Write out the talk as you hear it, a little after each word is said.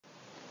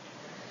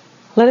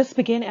Let us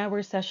begin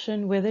our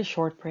session with a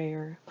short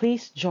prayer.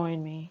 Please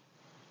join me.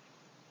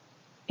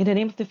 In the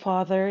name of the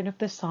Father, and of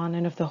the Son,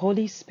 and of the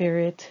Holy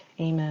Spirit.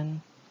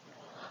 Amen.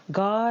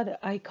 God,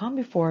 I come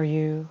before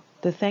you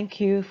to thank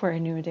you for a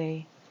new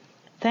day.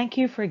 Thank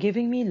you for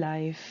giving me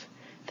life.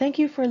 Thank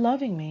you for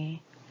loving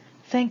me.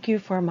 Thank you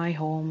for my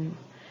home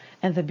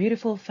and the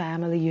beautiful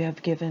family you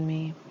have given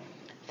me.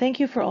 Thank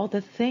you for all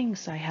the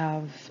things I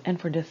have and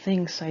for the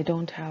things I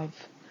don't have.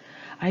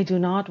 I do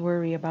not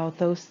worry about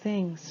those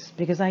things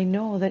because I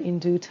know that in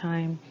due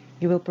time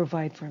you will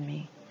provide for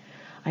me.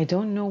 I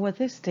don't know what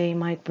this day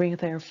might bring,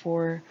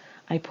 therefore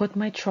I put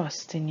my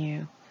trust in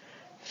you.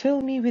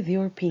 Fill me with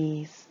your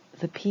peace,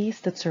 the peace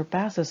that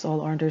surpasses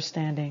all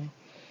understanding.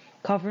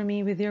 Cover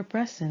me with your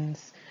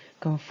presence,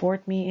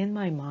 comfort me in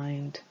my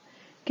mind.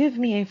 Give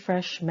me a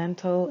fresh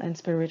mental and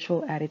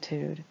spiritual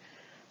attitude.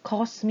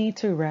 Cause me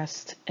to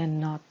rest and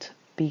not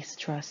be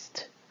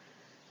stressed.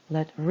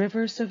 Let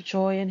rivers of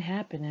joy and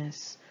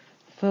happiness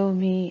fill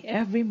me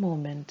every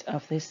moment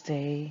of this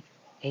day.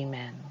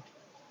 Amen.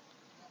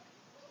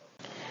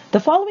 The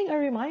following are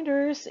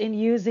reminders in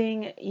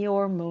using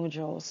your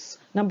modules.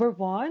 Number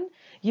 1,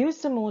 use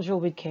the module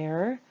with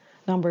care.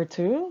 Number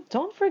 2,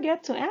 don't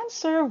forget to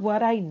answer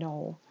what I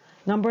know.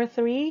 Number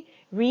 3,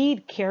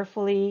 read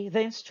carefully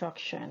the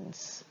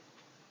instructions.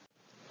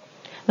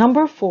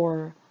 Number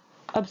 4,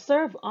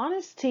 observe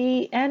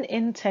honesty and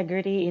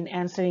integrity in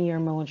answering your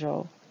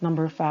module.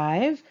 Number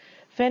 5,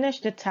 finish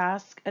the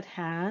task at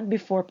hand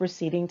before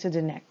proceeding to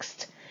the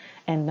next.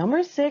 And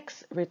number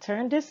 6,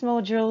 return this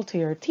module to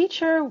your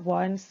teacher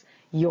once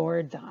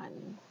you're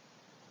done.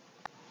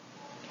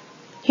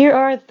 Here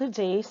are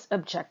today's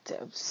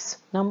objectives.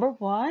 Number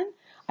 1,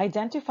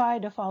 identify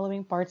the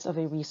following parts of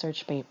a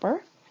research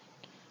paper.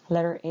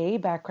 Letter A,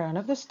 background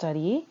of the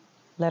study.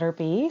 Letter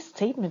B,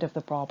 statement of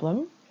the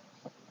problem.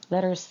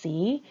 Letter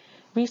C,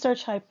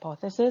 research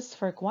hypothesis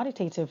for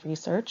quantitative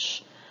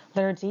research.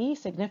 Letter D,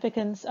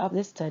 significance of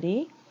the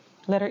study.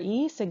 Letter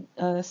E,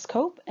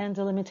 scope and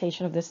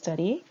delimitation of the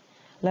study.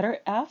 Letter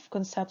F,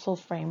 conceptual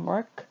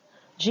framework.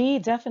 G,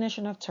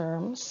 definition of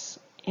terms.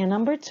 And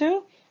number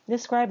 2,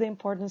 describe the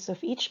importance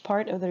of each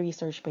part of the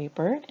research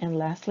paper. And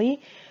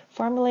lastly,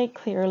 formulate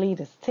clearly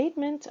the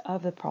statement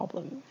of the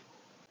problem.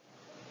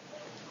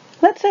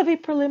 Let's have a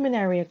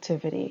preliminary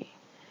activity.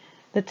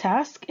 The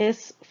task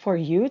is for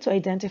you to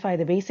identify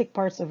the basic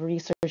parts of a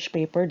research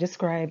paper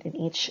described in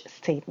each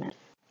statement.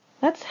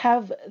 Let's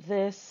have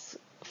this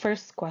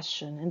first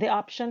question, and the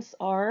options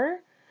are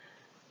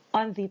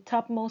on the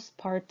topmost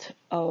part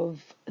of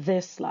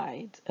this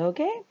slide,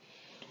 okay?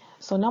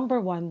 So number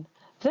 1,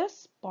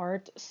 this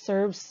part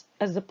serves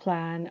as the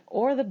plan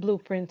or the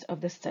blueprint of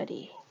the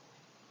study.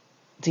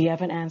 Do you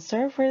have an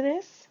answer for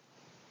this?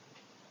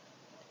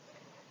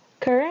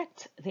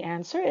 Correct. The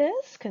answer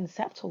is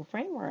conceptual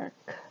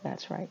framework.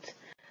 That's right.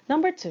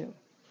 Number 2,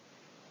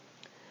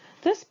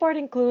 this part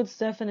includes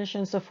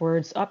definitions of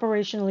words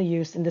operationally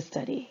used in the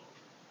study.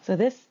 So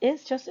this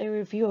is just a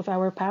review of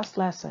our past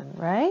lesson,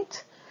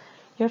 right?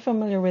 You're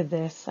familiar with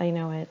this, I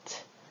know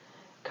it.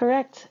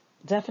 Correct.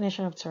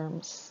 Definition of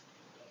terms.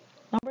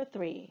 Number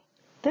 3,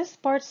 this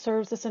part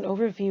serves as an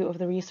overview of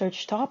the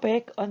research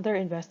topic under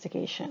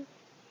investigation.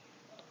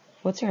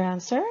 What's your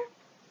answer?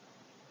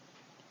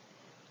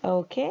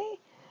 Okay,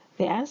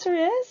 the answer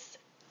is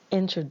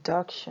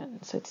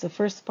introduction. So it's the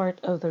first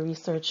part of the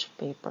research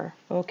paper.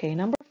 Okay,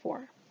 number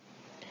 4.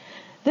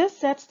 This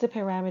sets the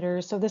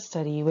parameters of the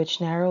study,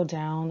 which narrow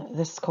down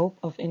the scope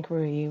of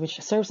inquiry,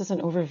 which serves as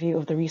an overview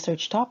of the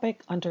research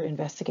topic under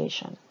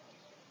investigation.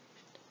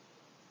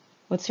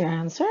 What's your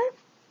answer?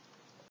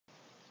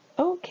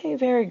 Okay,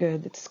 very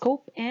good. It's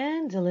scope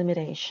and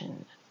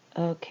delimitation.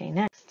 Okay,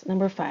 next,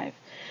 number 5.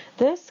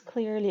 This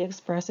clearly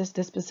expresses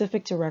the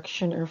specific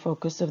direction or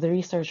focus of the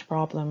research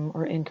problem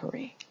or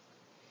inquiry.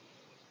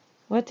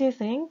 What do you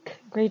think,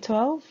 grade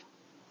 12?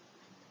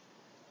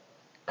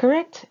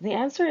 Correct. The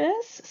answer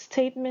is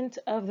statement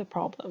of the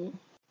problem.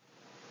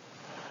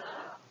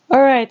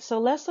 All right, so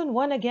lesson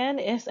 1 again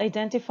is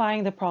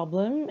identifying the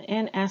problem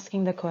and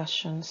asking the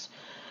questions.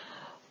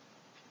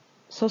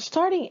 So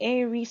starting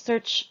a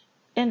research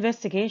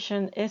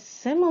investigation is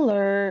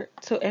similar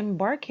to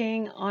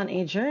embarking on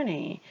a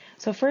journey.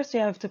 So first you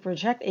have to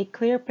project a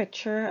clear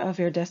picture of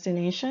your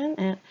destination,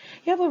 and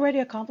you have already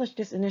accomplished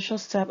this initial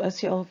step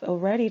as you have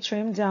already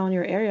trimmed down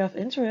your area of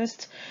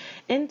interest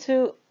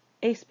into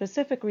a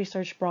specific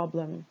research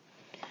problem.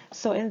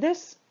 So in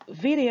this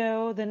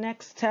video, the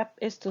next step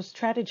is to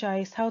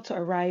strategize how to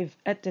arrive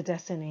at the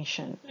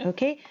destination,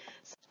 okay?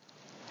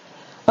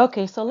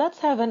 Okay, so let's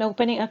have an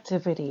opening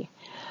activity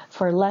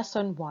for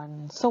lesson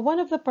 1. So one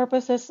of the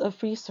purposes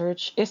of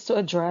research is to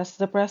address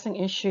the pressing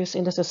issues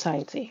in the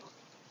society,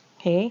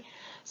 okay?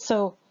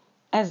 So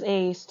as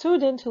a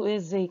student who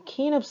is a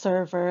keen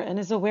observer and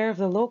is aware of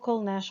the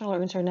local, national,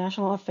 or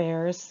international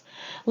affairs,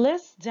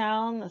 list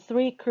down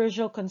 3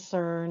 crucial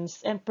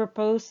concerns and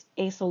propose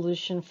a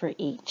solution for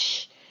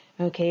each.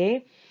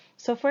 Okay,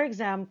 so for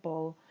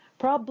example,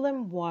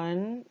 problem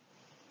 1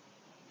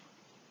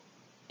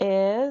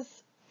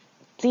 is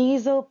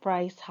diesel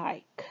price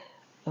hike.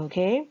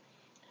 Okay,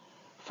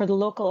 for the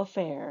local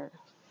affair,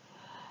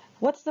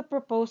 what's the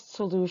proposed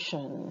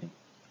solution?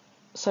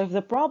 So if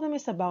the problem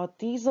is about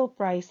diesel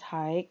price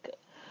hike,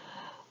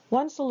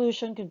 one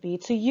solution could be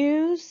to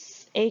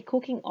use a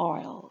cooking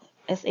oil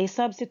as a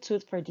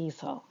substitute for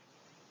diesel.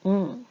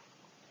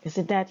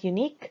 Isn't that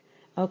unique?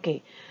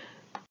 Okay,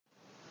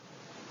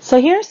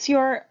 so here's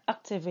your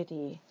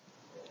activity.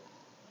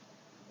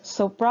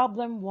 So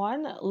problem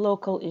 1,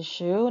 local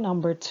issue.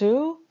 Number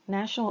 2,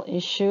 national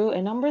issue.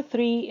 And number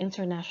 3,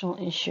 international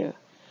issue.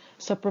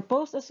 So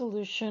propose a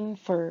solution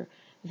for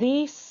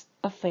these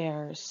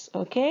affairs,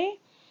 okay?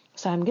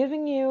 So I'm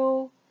giving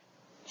you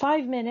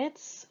 5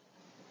 minutes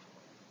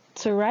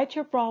to write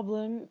your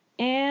problem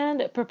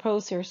and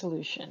propose your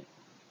solution.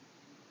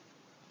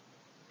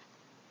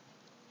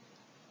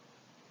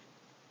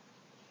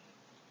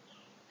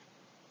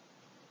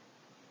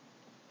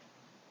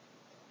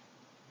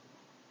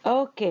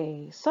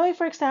 Okay, so if,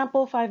 for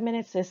example, 5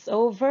 minutes is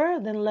over,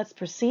 then let's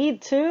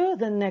proceed to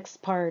the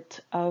next part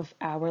of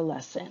our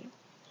lesson.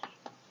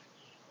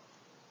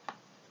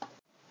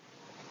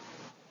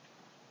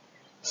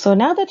 So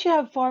now that you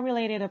have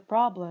formulated a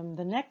problem,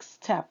 the next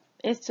step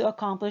is to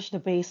accomplish the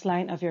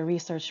baseline of your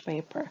research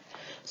paper.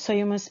 So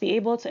you must be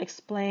able to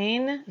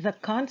explain the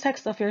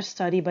context of your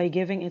study by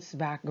giving its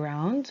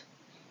background.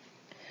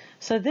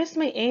 So this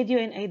may aid you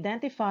in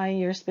identifying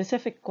your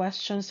specific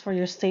questions for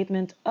your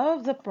statement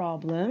of the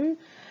problem,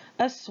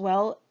 as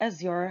well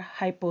as your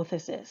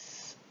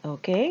hypothesis.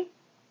 Okay?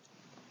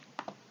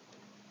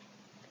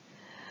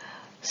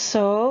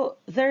 So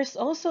there's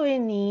also a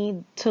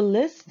need to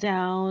list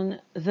down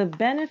the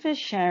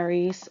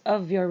beneficiaries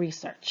of your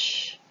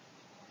research.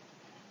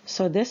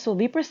 So this will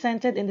be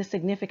presented in the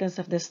significance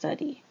of the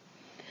study.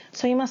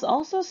 So you must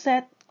also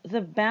set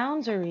the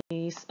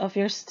boundaries of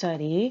your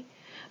study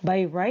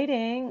by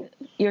writing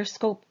your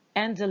scope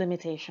and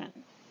delimitation.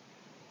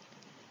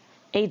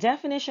 A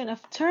definition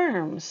of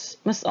terms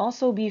must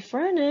also be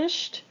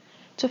furnished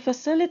to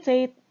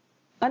facilitate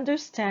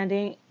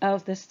understanding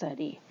of the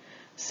study.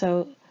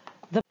 So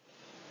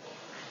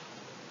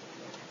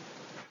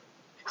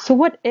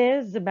what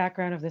is the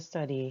background of the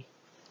study?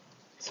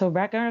 So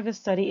background of the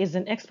study is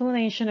an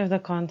explanation of the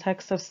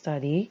context of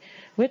study,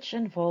 which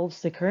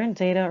involves the current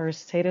data or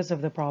status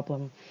of the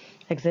problem,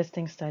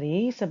 existing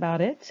studies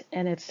about it,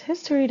 and its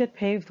history that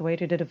paved the way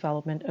to the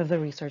development of the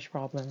research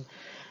problem.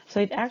 So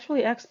it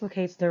actually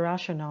explicates the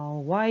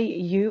rationale why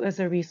you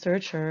as a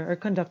researcher are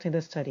conducting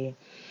the study.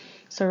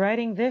 So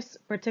writing this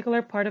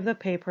particular part of the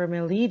paper may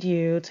lead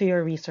you to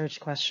your research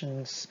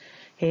questions.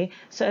 Okay,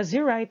 so as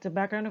you write the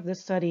background of the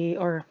study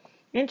or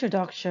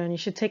introduction, you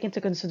should take into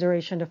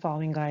consideration the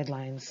following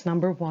guidelines.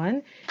 Number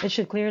 1, it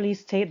should clearly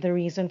state the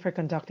reason for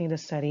conducting the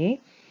study.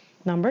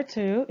 Number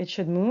 2, it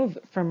should move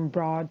from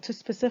broad to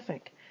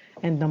specific.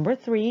 And number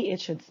 3,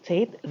 it should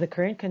state the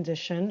current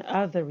condition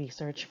of the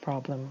research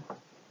problem.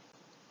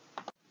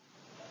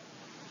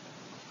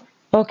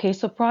 Okay,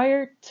 so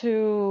prior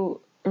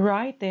to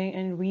writing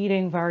and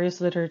reading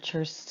various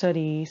literature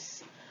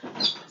studies,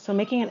 so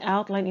making an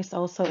outline is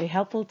also a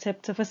helpful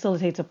tip to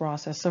facilitate the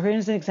process. So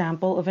here's an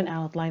example of an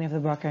outline of the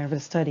background of the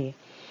study.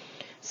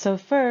 So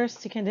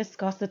first, you can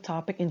discuss the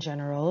topic in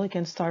general. You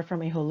can start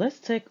from a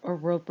holistic or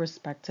world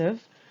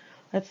perspective.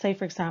 Let's say,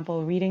 for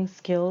example, reading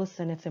skills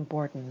and its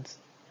importance.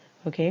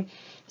 Okay,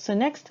 so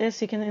next is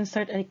you can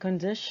insert a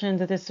condition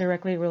that is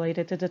directly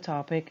related to the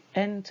topic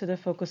and to the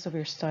focus of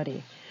your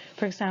study.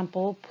 For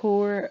example,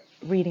 poor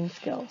reading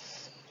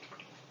skills.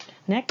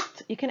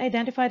 Next, you can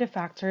identify the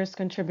factors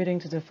contributing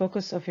to the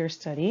focus of your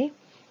study,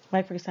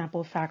 like for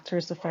example,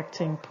 factors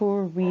affecting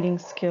poor reading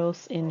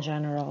skills in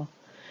general.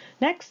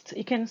 Next,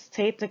 you can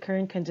state the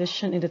current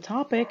condition in the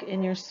topic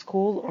in your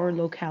school or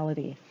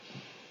locality.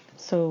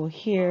 So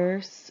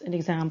here's an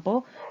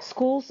example,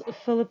 School's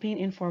Philippine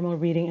Informal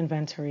Reading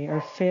Inventory,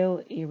 or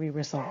PhilIRI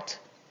result.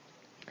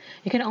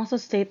 You can also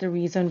state the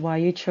reason why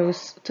you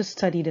chose to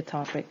study the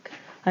topic.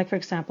 Like for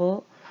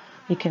example,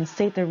 you can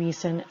state the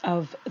reason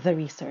of the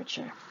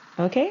researcher.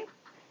 Okay?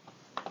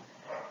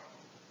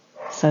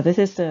 So this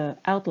is the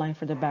outline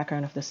for the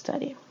background of the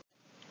study.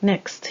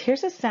 Next,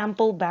 here's a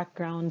sample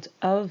background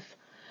of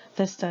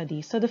the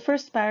study. So the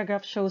first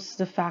paragraph shows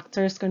the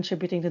factors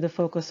contributing to the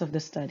focus of the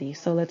study.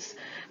 So let's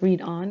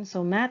read on.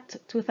 So Matt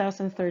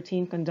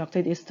 2013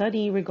 conducted a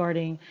study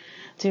regarding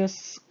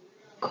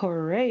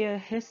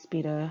Dioscorea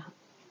hispida.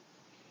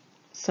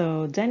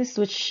 So Dennis,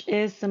 which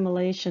is the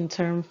Malaysian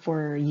term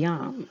for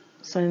yam.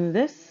 So in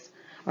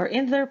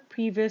their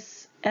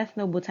previous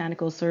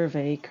ethnobotanical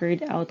survey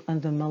carried out on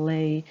the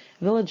Malay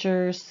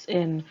villagers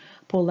in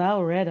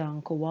Pulau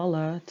Redang,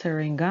 Kuala,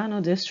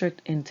 Terengganu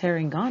district in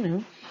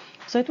Terengganu,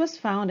 so it was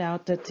found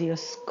out that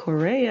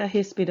Dioscorea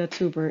hispida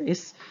tuber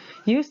is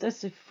used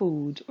as a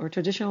food or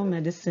traditional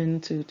medicine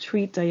to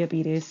treat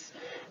diabetes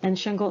and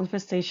shingle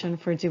infestation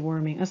for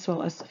deworming as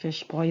well as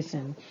fish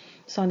poison.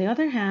 So on the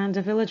other hand,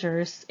 the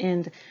villagers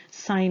in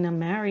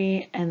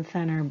Sainamary and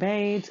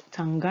Thanerbade,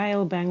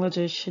 Tangail,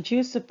 Bangladesh had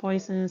used the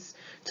poisonous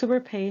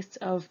tuber paste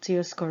of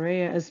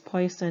Dioscorea as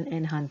poison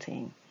in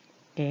hunting.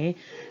 Okay,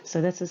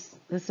 so that's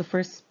the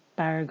first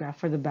paragraph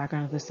for the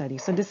background of the study.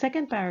 So the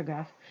second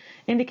paragraph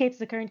indicates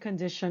the current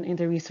condition in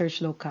the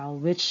research locale,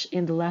 which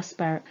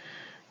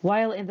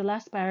while in the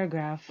last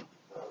paragraph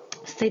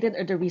stated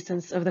are the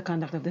reasons of the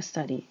conduct of the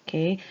study.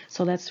 Okay,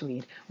 so let's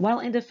read. While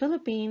in the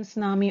Philippines,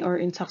 NAMI or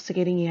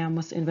intoxicating yam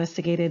was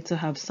investigated to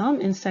have some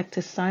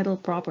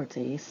insecticidal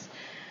properties,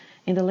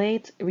 in the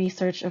late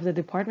research of the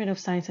Department of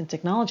Science and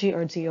Technology,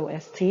 or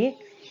DOST,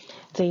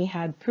 they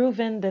had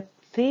proven that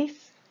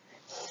this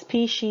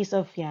species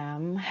of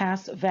yam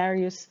has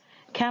various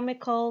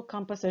chemical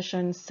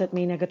compositions that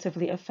may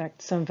negatively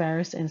affect some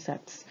various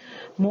insects.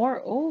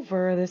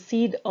 Moreover, the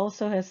seed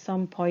also has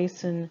some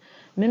poison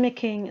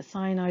mimicking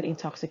cyanide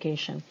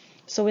intoxication.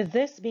 So with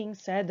this being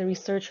said, the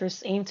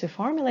researchers aim to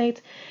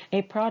formulate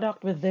a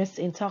product with this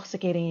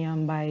intoxicating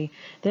yam by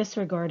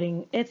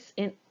disregarding its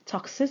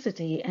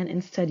toxicity and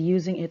instead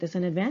using it as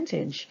an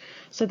advantage.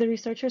 So the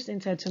researchers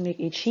intend to make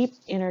a cheap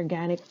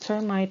inorganic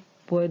termite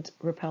wood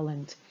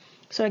repellent.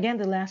 So again,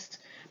 the last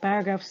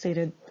paragraph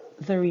stated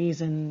the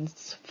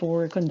reasons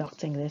for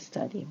conducting this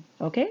study.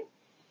 Okay?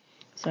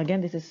 So again,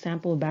 this is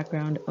sample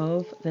background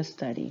of the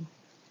study.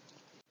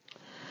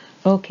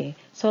 Okay,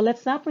 so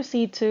let's now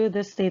proceed to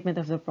the statement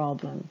of the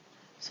problem.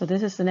 So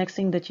this is the next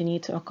thing that you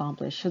need to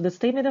accomplish. So the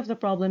statement of the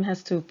problem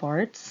has two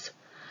parts.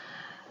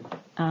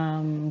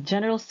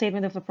 General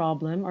statement of the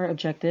problem or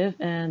objective,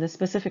 and the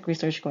specific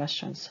research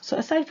questions. So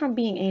aside from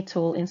being a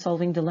tool in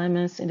solving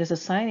dilemmas in the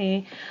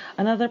society,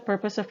 another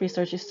purpose of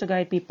research is to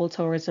guide people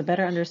towards a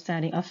better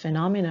understanding of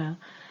phenomena,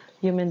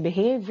 human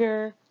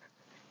behavior,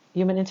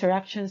 human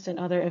interactions, and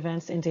other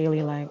events in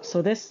daily life.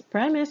 So this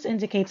premise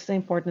indicates the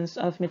importance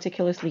of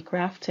meticulously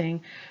crafting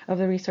of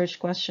the research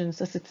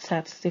questions as it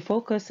sets the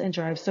focus and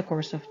drives the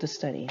course of the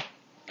study.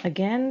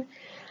 Again,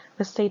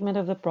 the statement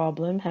of the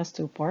problem has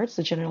two parts,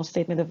 the general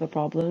statement of the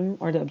problem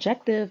or the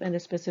objective and the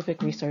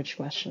specific research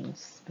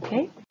questions.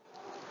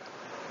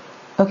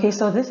 Okay,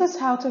 so this is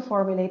how to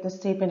formulate the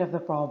statement of the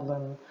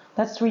problem.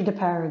 Let's read the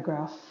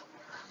paragraph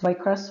by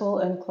Creswell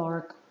and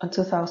Clark in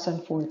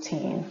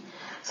 2014.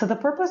 So the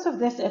purpose of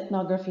this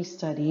ethnography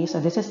study, so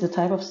this is the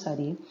type of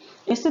study,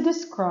 is to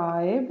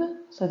describe,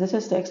 so this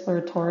is the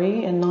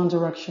exploratory and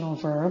non-directional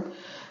verb,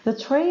 the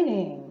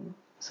training.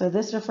 So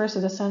this refers to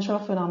the central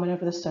phenomenon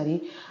of the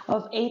study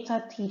of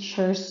ETA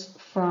teachers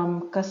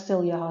from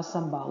Castilla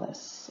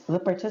Zambales, the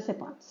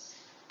participants.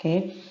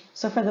 Okay,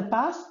 so for the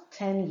past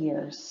 10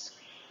 years,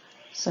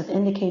 so it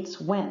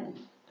indicates when,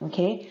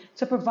 okay,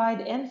 to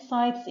provide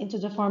insights into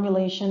the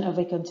formulation of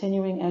a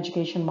continuing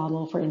education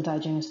model for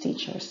indigenous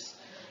teachers.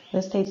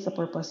 This states the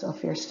purpose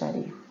of your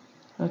study,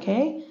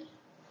 okay?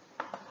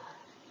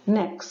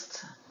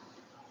 Next.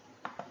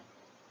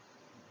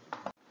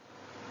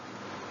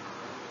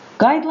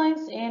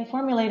 Guidelines in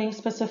formulating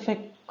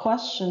specific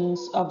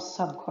questions of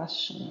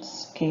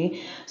sub-questions,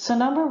 okay? So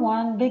number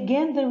one,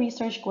 begin the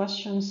research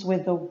questions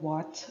with the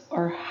what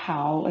or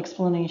how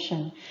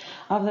explanation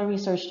of the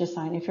research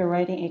design if you're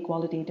writing a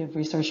qualitative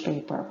research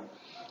paper.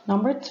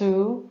 Number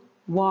two,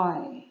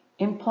 why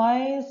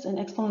implies an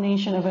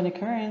explanation of an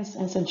occurrence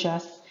and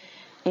suggests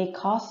a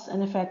cause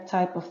and effect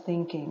type of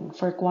thinking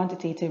for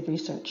quantitative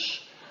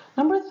research.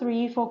 Number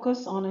three,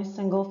 focus on a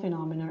single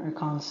phenomenon or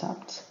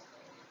concept.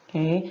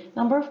 Okay.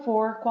 Number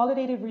four,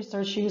 qualitative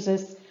research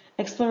uses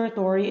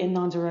exploratory and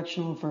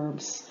non-directional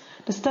verbs.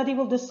 The study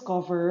will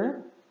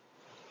discover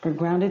or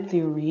grounded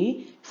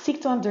theory,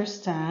 seek to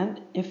understand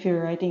if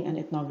you're writing an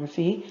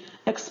ethnography,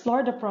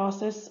 explore the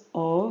process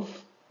of,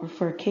 or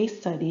for a case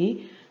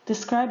study,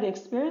 describe the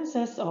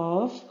experiences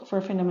of, for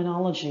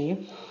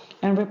phenomenology,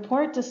 and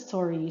report the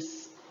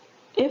stories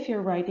if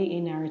you're writing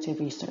a narrative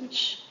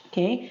research.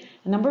 Okay.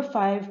 And number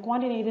five,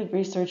 quantitative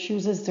research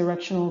uses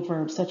directional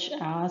verbs such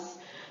as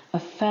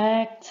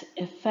affect,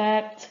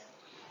 effect,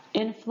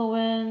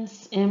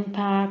 influence,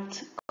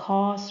 impact,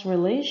 cause,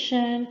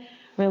 relation,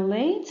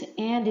 relate,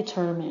 and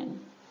determine.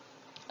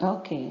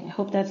 Okay, I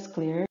hope that's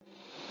clear.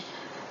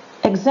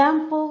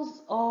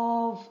 Examples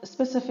of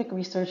specific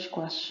research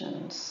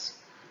questions.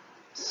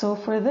 So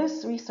for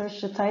this research,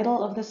 the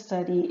title of the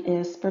study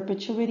is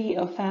Perpetuity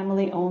of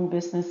Family-Owned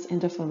Business in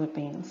the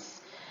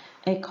Philippines,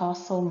 a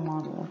Causal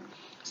Model.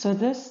 So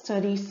this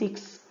study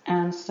seeks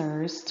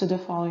answers to the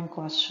following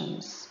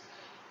questions.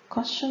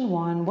 Question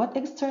 1. What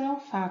external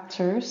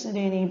factors in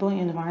the enabling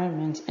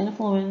environment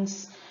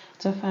influence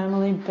the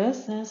family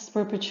business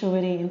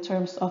perpetuity in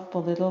terms of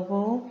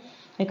political,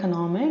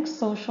 economic,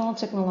 social,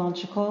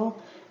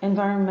 technological,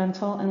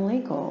 environmental, and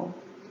legal?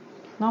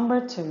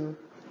 Number 2.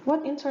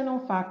 What internal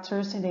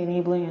factors in the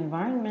enabling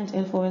environment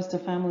influence the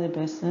family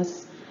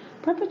business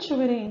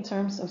perpetuity in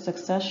terms of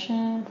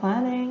succession,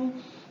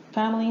 planning,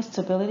 family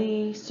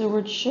stability,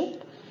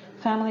 stewardship,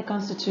 family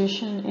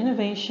constitution,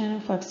 innovation,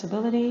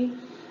 flexibility,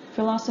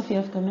 philosophy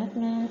of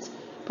commitment,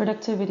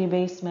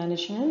 productivity-based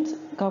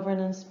management,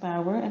 governance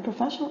power, and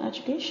professional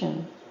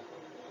education?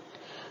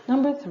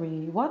 Number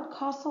 3, what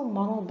causal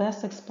model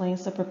best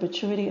explains the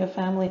perpetuity of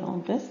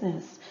family-owned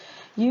business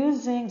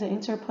using the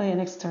interplay and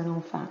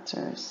external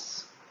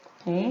factors?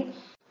 Okay.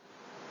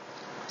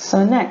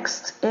 So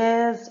next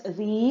is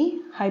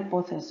the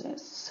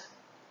hypothesis.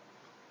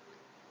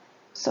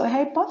 So a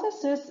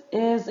hypothesis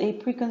is a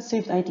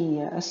preconceived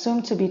idea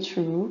assumed to be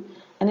true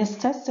and is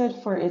tested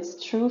for its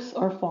truth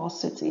or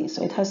falsity.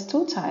 So it has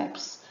two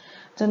types,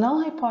 the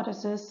null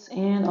hypothesis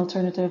and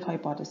alternative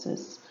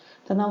hypothesis.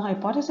 The null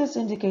hypothesis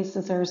indicates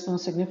that there is no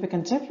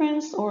significant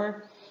difference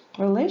or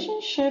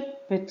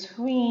relationship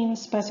between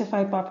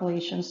specified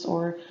populations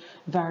or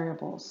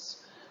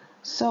variables.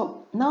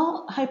 So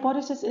null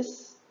hypothesis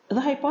is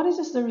the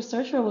hypothesis the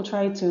researcher will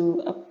try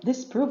to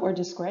disprove or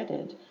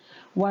discredit,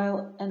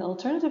 while an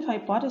alternative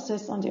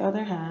hypothesis, on the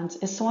other hand,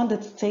 is one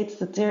that states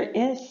that there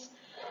is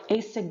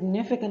a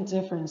significant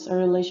difference or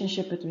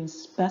relationship between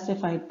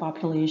specified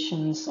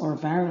populations or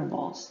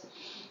variables.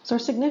 So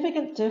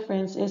significant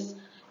difference is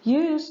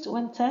used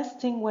when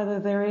testing whether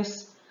there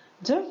is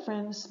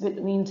difference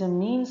between the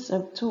means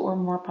of two or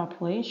more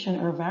population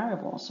or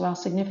variables, while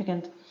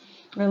significant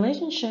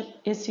relationship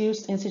is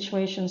used in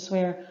situations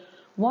where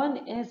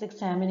one is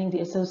examining the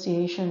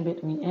association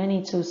between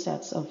any two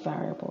sets of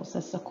variables.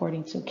 That's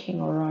according to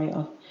King or Roy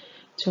of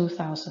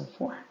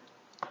 2004.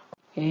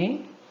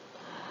 Okay,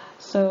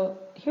 so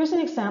here's an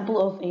example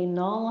of a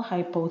null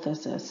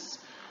hypothesis.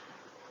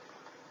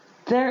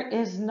 There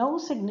is no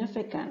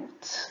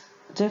significant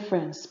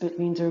difference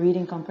between the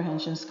reading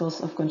comprehension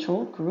skills of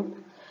control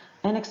group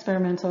and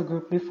experimental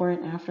group before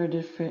and after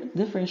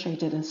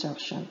differentiated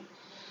instruction.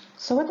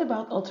 So what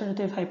about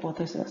alternative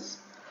hypothesis?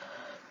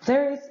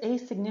 There is a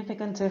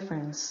significant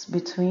difference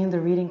between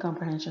the reading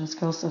comprehension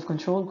skills of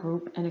control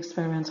group and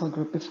experimental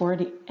group before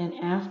and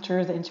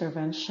after the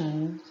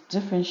intervention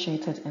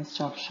differentiated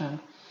instruction.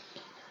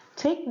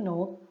 Take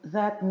note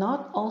that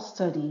not all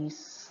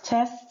studies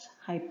test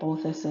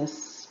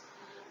hypothesis.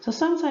 So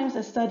sometimes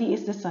a study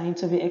is designed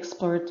to be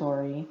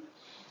exploratory.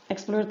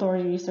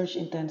 Exploratory research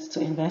intends to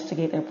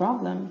investigate a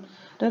problem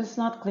that is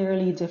not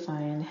clearly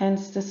defined,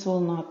 hence this will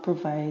not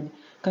provide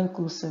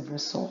conclusive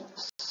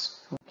results.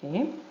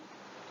 Okay.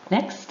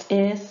 Next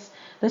is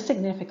the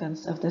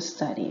significance of the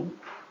study.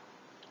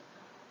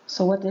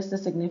 So what is the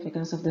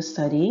significance of the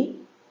study?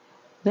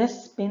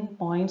 This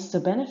pinpoints the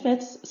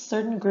benefits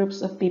certain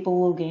groups of people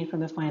will gain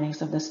from the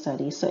findings of the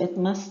study. So it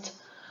must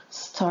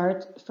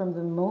start from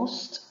the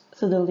most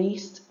to the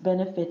least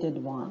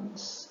benefited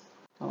ones.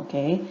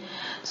 Okay,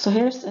 so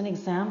here's an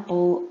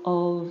example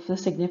of the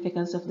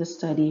significance of the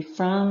study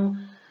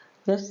from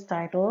this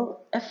title,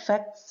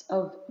 Effects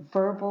of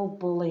Verbal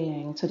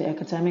Bullying to the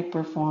Academic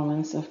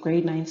Performance of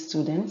Grade 9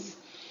 Students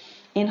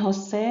in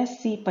Jose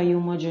C.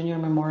 Payumo Jr.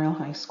 Memorial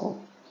High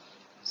School.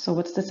 So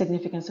what's the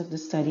significance of the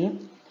study?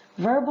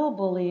 Verbal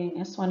bullying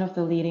is one of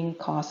the leading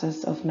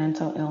causes of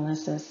mental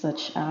illnesses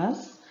such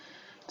as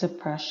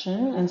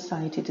depression,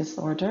 anxiety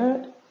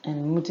disorder,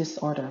 and mood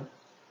disorder.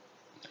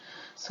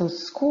 So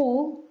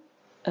school,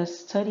 as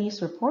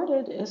studies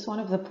reported, is one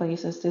of the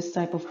places this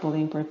type of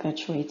bullying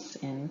perpetuates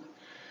in.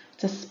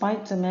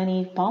 Despite the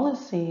many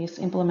policies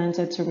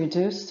implemented to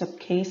reduce the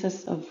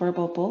cases of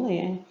verbal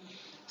bullying,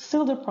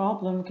 still the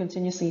problem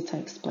continuously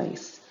takes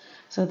place.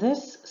 So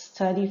this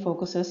study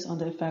focuses on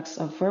the effects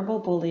of verbal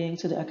bullying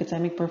to the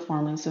academic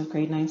performance of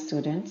grade 9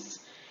 students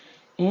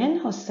in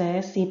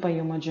Jose C.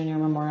 Payumo Jr.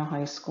 Memorial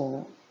High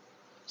School,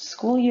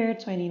 school year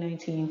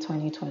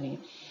 2019-2020.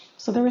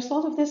 So the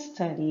result of this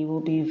study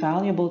will be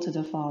valuable to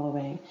the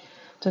following.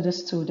 To the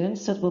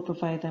students, that will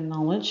provide them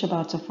knowledge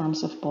about the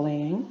forms of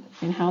bullying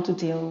and how to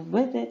deal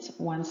with it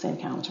once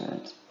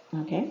encountered.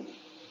 Okay?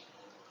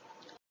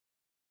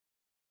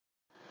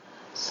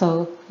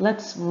 So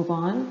let's move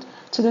on.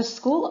 To the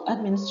school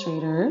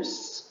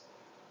administrators,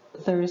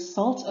 the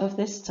result of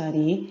this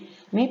study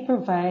may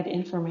provide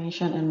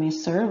information and may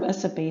serve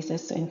as a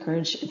basis to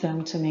encourage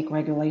them to make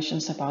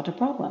regulations about the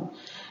problem.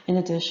 In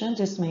addition,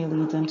 this may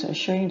lead them to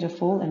assuring the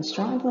full and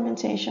strong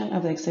implementation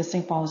of the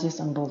existing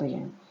policies on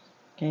bullying.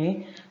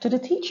 Okay. To the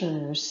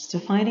teachers, the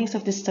findings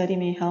of this study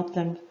may help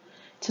them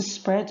to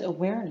spread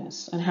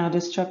awareness on how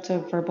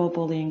destructive verbal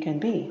bullying can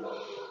be.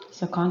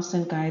 So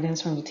constant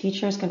guidance from the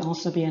teachers can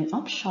also be an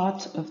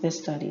upshot of this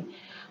study.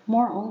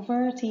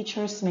 Moreover,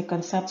 teachers may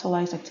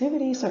conceptualize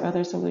activities or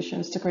other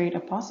solutions to create a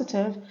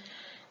positive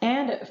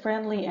and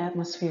friendly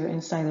atmosphere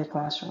inside their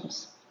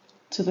classrooms.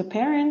 To the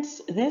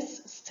parents,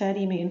 this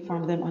study may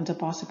inform them on the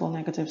possible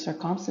negative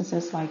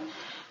circumstances like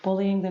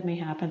bullying that may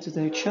happen to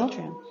their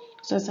children.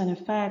 So as an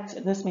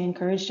effect, this may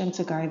encourage them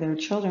to guide their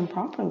children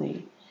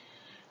properly.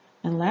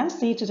 And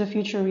lastly, to the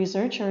future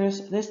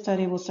researchers, this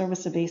study will serve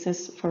as a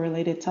basis for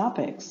related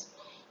topics.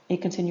 A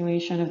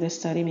continuation of this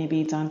study may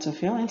be done to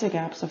fill in the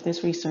gaps of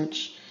this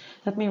research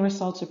that may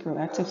result to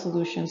proactive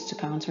solutions to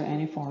counter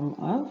any form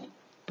of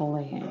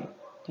bullying.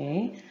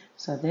 Okay,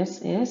 so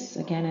this is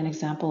again an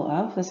example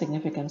of the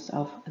significance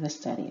of the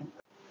study.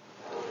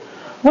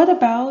 What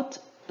about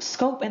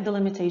scope and the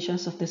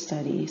limitations of the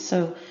study?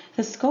 So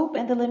the scope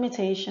and the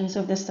limitations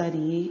of the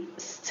study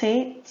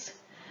state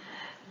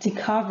the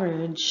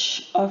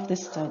coverage of the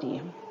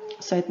study.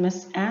 So it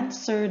must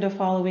answer the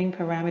following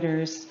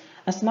parameters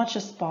as much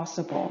as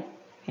possible.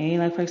 Okay,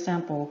 like for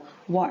example,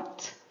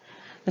 what?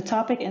 The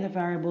topic and the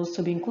variables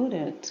to be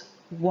included.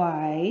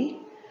 Why?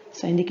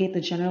 So indicate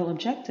the general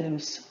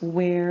objectives.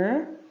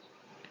 Where?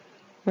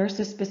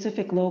 versus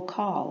specific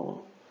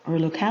locale or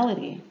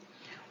locality.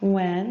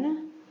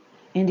 When,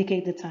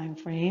 indicate the time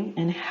frame,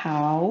 and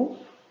how,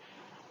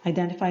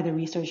 identify the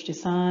research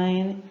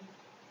design,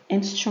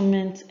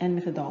 instrument, and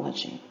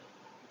methodology.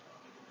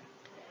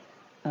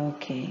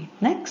 Okay,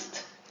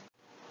 next.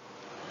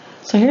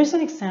 So here's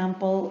an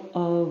example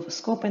of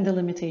scope and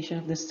delimitation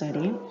of the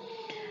study.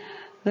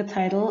 The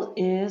title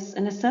is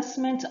An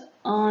Assessment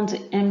on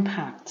the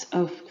Impact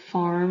of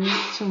Farm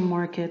to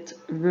Market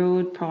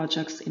Road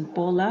Projects in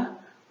Pola,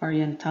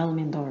 Oriental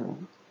Mindoro.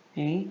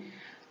 Okay,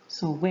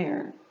 so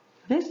where?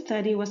 This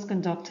study was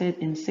conducted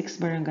in 6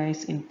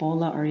 barangays in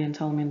Pola,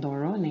 Oriental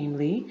Mindoro,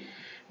 namely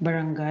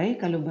Barangay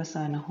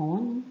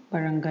Calubasanahon,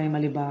 Barangay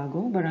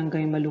Malibago,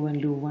 Barangay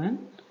Maluan-Luan,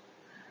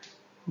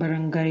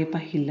 Barangay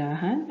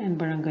Pahilahan, and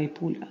Barangay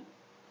Pula.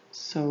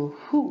 So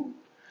who?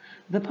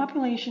 The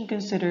population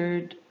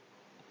considered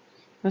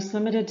was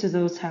limited to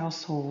those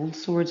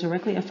households who were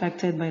directly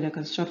affected by the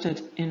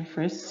constructed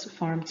Infris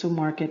Farm to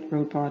Market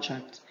Road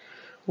project.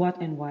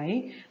 What and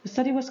why? The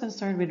study was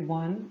concerned with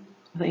 1,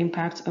 the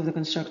impact of the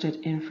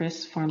constructed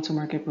Infris Farm to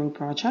Market Road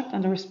project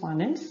on the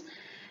respondents,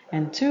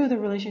 and 2, the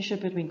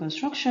relationship between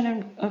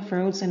construction of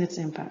roads and its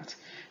impact.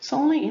 So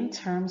only in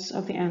terms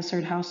of the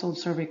answered household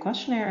survey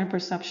questionnaire and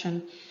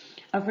perception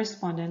of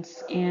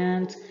respondents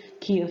and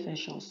key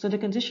officials. So the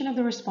condition of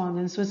the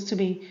respondents was to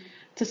be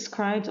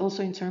described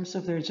also in terms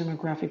of their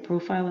demographic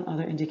profile and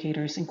other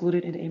indicators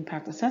included in the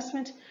impact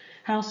assessment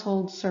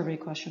household survey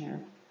questionnaire.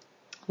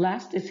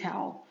 Last is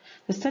how.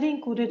 The study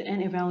included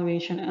an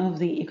evaluation of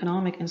the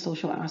economic and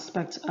social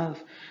aspects of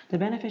the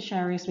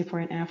beneficiaries before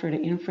and after the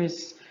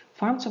Infris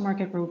Farm to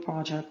Market Road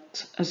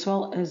project, as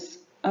well as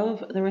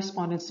of the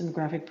respondents'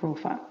 demographic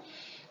profile.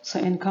 So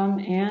income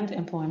and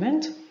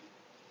employment,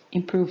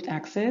 improved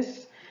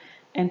access,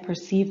 and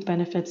perceived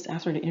benefits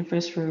after the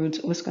Infris road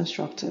was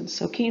constructed.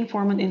 So key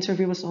informant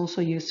interview was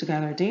also used to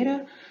gather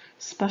data,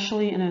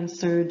 especially in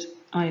answered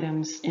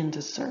items in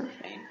the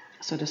survey.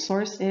 So the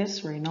source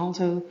is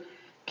Reynaldo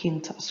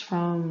Quintas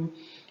from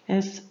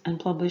his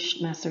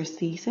unpublished master's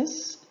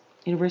thesis,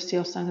 University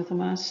of Santo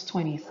Tomas,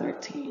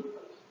 2013.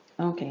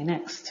 Okay,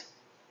 next.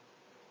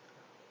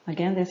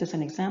 Again, this is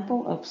an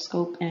example of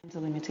scope and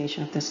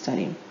delimitation of the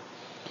study.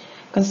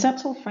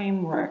 Conceptual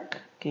framework.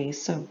 Okay,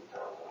 so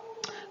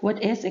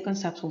what is a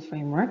conceptual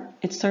framework?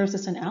 It serves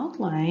as an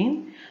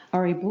outline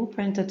or a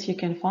blueprint that you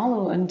can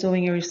follow in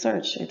doing your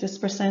research. It is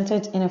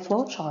presented in a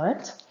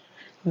flowchart,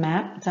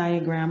 map,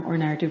 diagram, or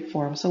narrative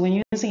form. So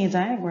when using a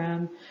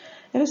diagram,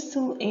 it is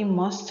still a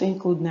must to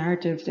include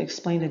narrative to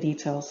explain the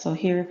details. So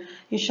here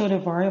you show the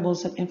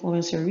variables that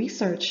influence your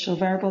research. So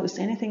variable is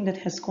anything that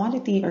has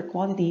quantity or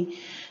quality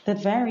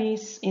that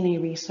varies in a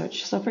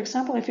research. So for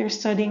example, if you're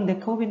studying the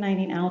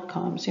COVID-19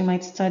 outcomes, you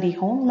might study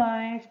home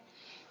life,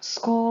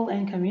 school,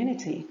 and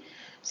community.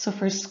 So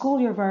for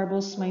school, your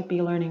variables might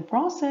be learning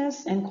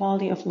process and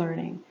quality of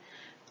learning.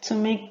 To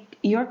make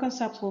your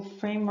conceptual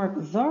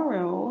framework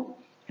thorough,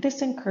 it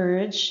is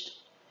encouraged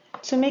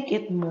to make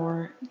it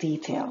more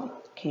detailed.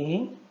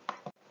 Okay.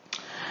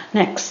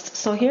 Next,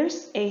 so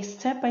here's a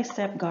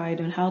step-by-step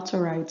guide on how to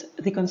write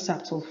the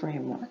conceptual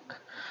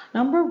framework.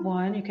 Number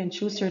 1, you can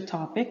choose your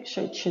topic,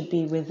 so it should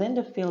be within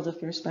the field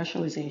of your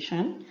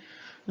specialization.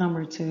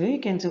 Number 2, you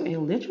can do a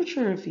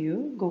literature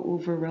review, go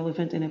over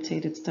relevant and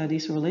updated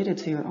studies related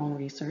to your own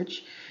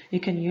research. You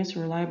can use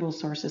reliable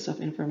sources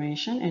of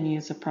information and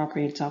use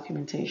appropriate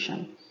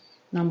documentation.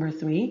 Number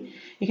 3,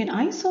 you can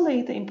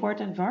isolate the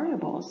important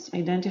variables,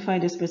 identify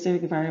the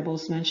specific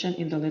variables mentioned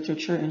in the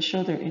literature and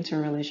show their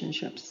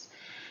interrelationships.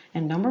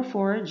 And number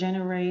 4,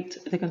 generate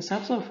the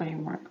conceptual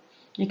framework.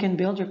 You can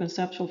build your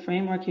conceptual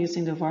framework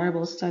using the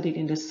variables studied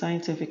in the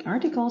scientific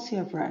articles you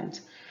have read.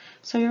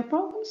 So your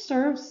problem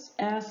serves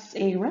as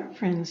a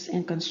reference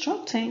in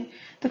constructing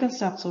the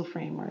conceptual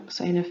framework.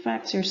 So in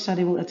effect, your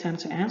study will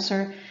attempt to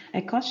answer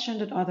a question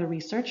that other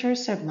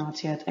researchers have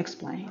not yet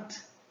explained.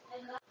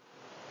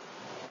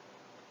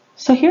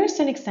 So here's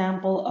an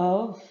example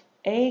of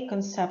a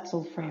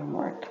conceptual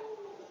framework.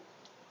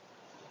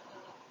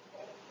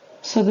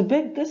 So the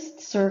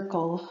biggest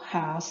circle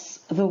has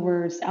the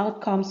words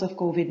outcomes of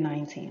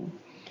COVID-19.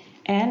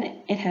 And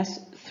it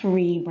has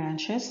 3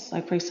 branches,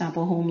 like for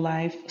example, home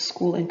life,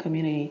 school, and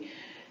community.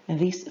 And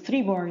these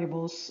 3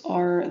 variables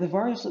are the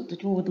variables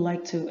that you would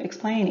like to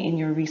explain in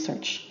your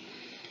research.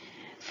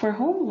 For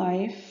home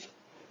life,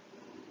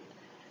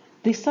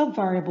 the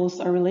sub-variables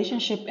are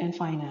relationship and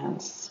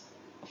finance.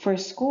 For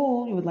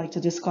school, you would like to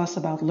discuss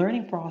about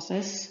learning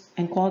process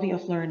and quality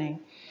of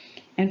learning.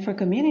 And for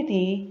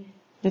community,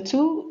 the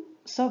 2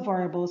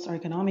 sub-variables are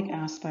economic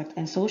aspect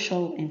and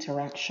social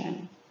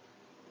interaction.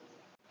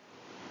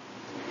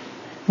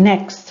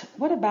 Next,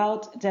 what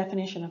about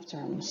definition of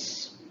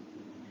terms?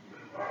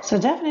 So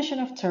definition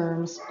of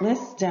terms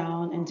lists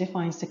down and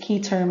defines the key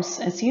terms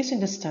as used in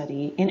the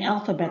study in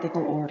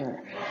alphabetical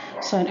order.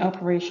 So an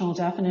operational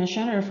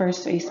definition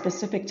refers to a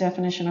specific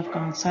definition of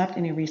concept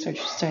in a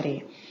research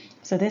study.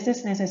 So this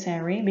is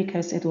necessary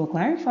because it will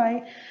clarify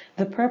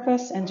the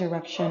purpose and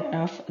direction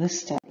of the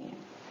study.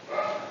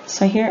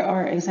 So here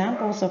are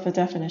examples of a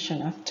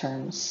definition of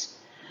terms.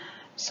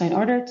 So in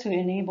order to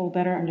enable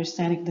better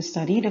understanding of the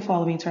study, the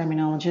following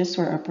terminologies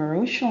were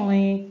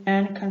operationally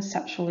and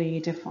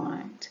conceptually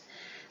defined.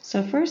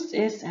 So first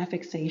is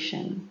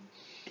affixation.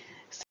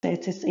 So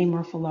it is a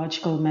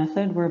morphological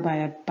method whereby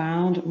a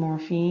bound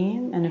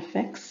morpheme, an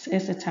affix,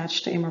 is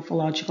attached to a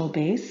morphological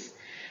base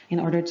in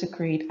order to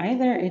create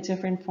either a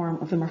different form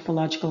of the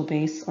morphological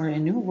base or a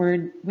new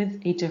word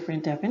with a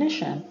different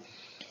definition.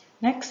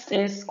 Next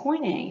is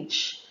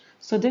coinage.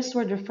 So this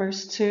word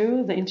refers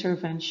to the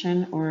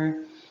intervention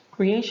or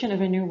creation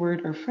of a new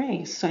word or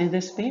phrase. So in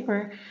this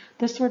paper,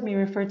 this word may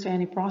refer to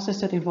any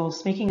process that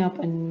involves making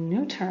up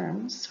new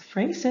terms,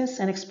 phrases,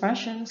 and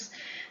expressions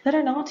that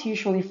are not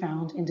usually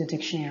found in the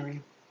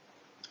dictionary.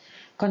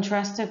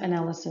 Contrastive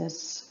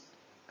analysis.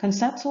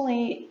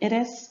 Conceptually, it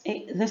is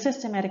the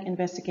systematic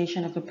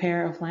investigation of a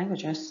pair of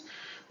languages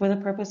with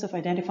the purpose of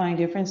identifying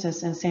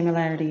differences and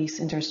similarities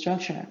in their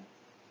structure.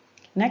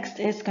 Next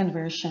is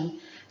conversion.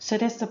 So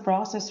it is the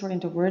process wherein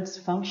the word's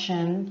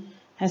function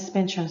has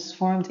been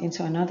transformed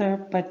into another,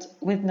 but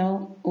with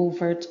no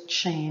overt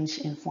change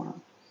in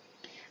form.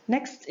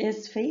 Next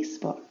is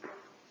Facebook.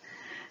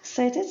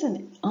 So it is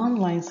an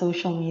online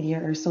social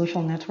media or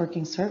social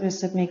networking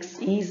service that makes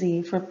it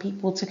easy for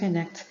people to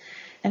connect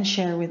and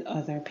share with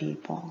other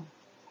people.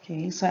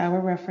 Okay, so our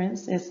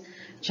reference is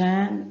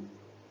Jan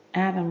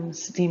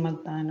Adams D.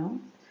 Magdano,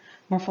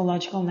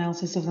 Morphological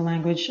Analysis of the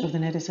Language of the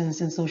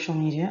Netizens in Social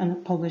Media,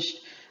 unpublished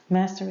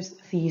master's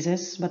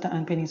thesis,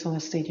 Bataan Peninsula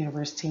State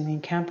University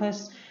Main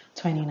Campus,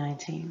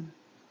 2019.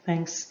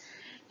 Thanks,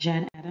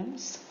 Jan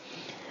Adams.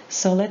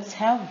 So let's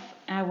have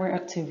our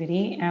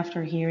activity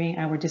after hearing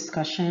our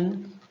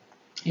discussion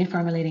in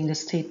formulating the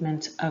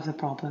statement of the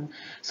problem.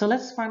 So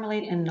let's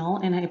formulate a null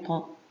and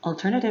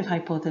alternative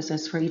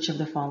hypothesis for each of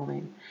the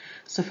following.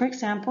 So for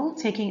example,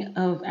 taking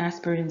of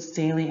aspirins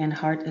daily and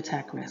heart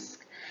attack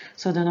risk.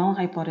 So the null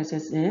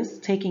hypothesis is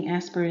taking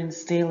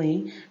aspirins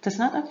daily does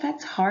not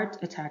affect heart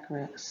attack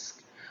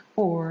risk,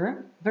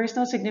 or there is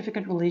no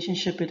significant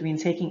relationship between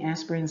taking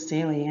aspirins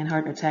daily and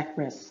heart attack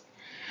risk.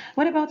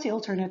 What about the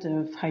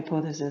alternative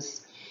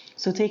hypothesis?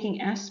 So taking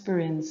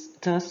aspirins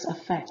does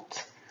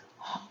affect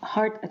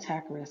heart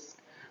attack risk,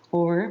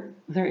 or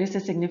there is a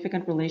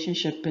significant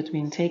relationship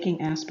between taking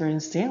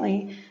aspirins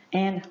daily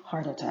and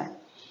heart attack.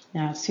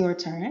 Now it's your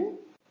turn.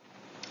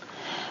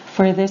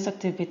 For this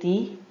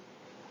activity,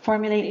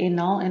 formulate a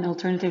null and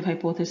alternative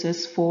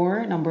hypothesis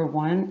for number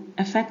 1,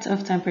 effect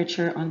of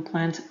temperature on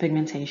plant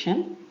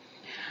pigmentation.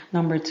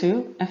 Number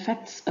 2,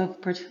 effects of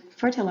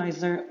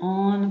fertilizer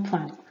on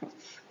plant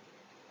growth.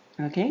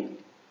 Okay?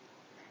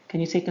 Can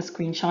you take a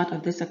screenshot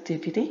of this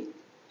activity?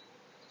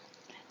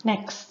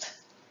 Next.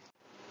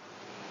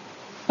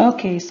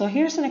 Okay, so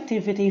here's an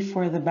activity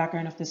for the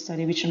background of the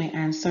study which you may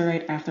answer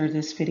right after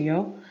this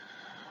video.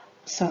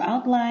 So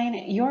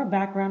outline your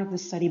background of the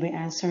study by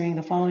answering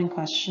the following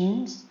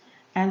questions.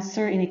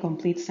 Answer in a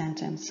complete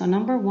sentence. So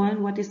number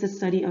 1, what is the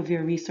study of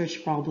your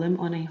research problem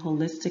on a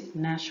holistic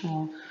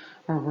national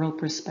or world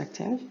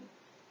perspective?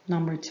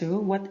 Number 2,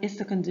 what is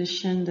the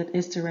condition that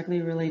is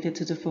directly related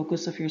to the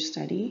focus of your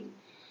study?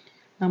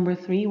 Number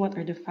 3, what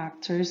are the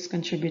factors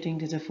contributing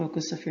to the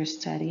focus of your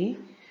study?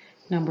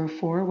 Number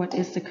 4, what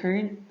is the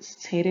current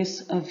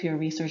status of your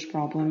research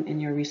problem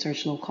in your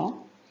research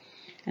locale?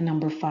 And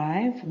number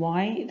 5,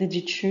 why did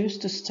you choose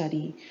to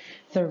study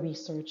the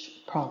research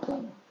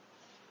problem?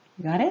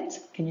 Got it?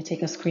 Can you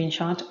take a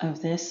screenshot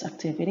of this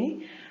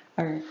activity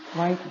or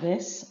write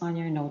this on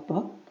your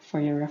notebook for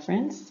your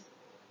reference?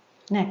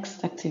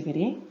 Next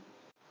activity.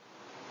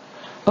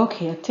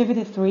 Okay,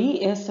 activity 3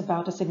 is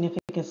about the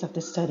significance of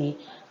the study.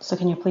 So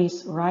can you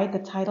please write the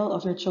title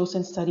of your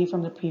chosen study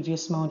from the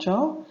previous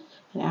module?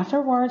 And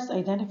afterwards,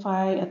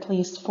 identify at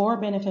least 4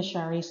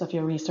 beneficiaries of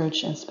your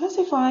research and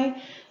specify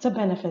the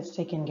benefits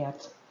they can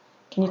get.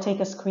 Can you take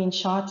a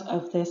screenshot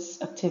of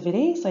this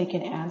activity so you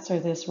can answer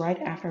this right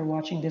after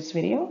watching this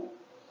video?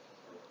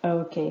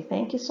 Okay,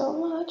 thank you so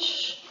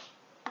much.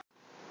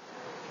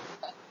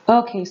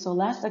 Okay, so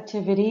last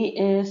activity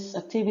is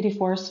activity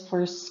 4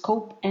 for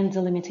scope and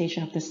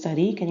delimitation of the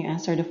study. Can you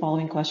answer the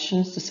following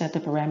questions to set the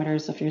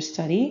parameters of your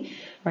study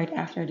right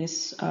after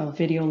this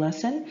video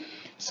lesson?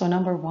 So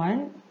number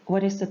 1,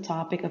 what is the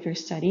topic of your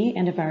study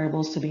and the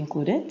variables to be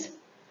included?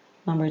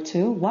 Number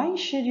 2, why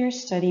should your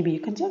study be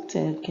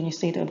conducted? Can you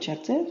state the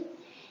objective?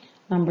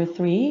 Number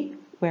 3,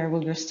 where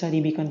will your study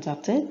be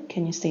conducted?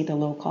 Can you state the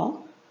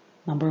locale?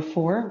 Number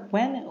 4,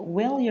 when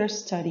will your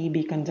study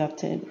be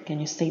conducted? Can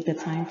you state the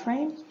time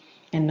frame?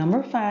 And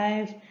number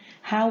 5,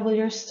 how will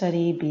your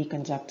study be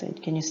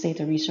conducted? Can you state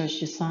the research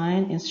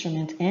design,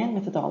 instrument, and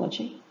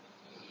methodology?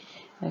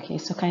 Okay,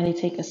 so kindly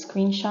take a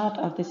screenshot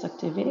of this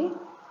activity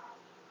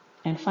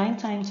and find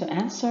time to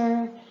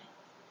answer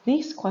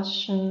these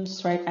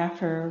questions right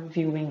after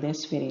viewing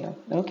this video,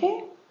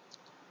 okay?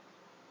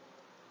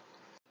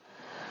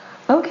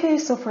 Okay,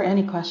 so for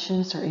any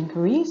questions or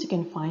inquiries, you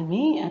can find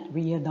me at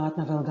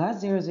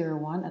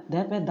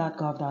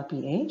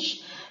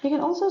ria.navelga001@deped.gov.ph. You can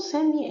also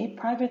send me a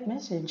private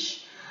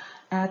message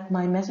at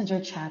my messenger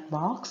chat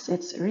box.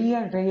 It's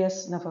Ria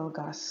Reyes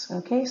Navalgas.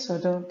 Okay, so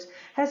don't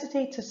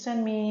hesitate to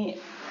send me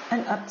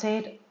an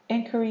update,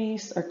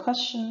 inquiries, or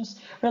questions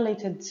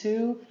related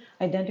to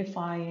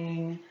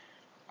identifying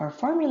or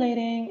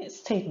formulating a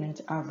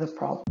statement of the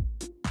problem.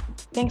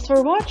 Thanks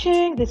for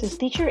watching. This is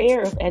Teacher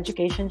Air of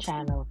Education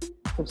Channel.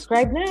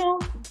 Subscribe now.